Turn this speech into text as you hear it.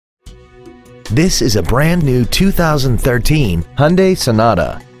This is a brand new 2013 Hyundai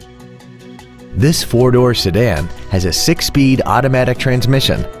Sonata. This four-door sedan has a 6-speed automatic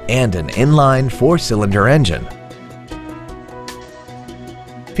transmission and an inline 4-cylinder engine.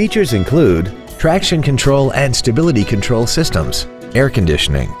 Features include traction control and stability control systems, air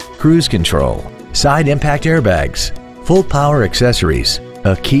conditioning, cruise control, side impact airbags, full power accessories,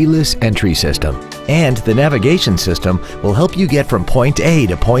 a keyless entry system, and the navigation system will help you get from point A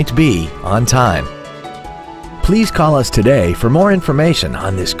to point B on time. Please call us today for more information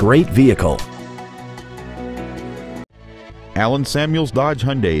on this great vehicle. Allen Samuels Dodge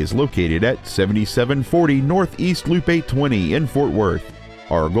Hyundai is located at 7740 Northeast Loop 820 in Fort Worth.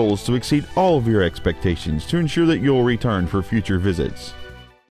 Our goal is to exceed all of your expectations to ensure that you'll return for future visits.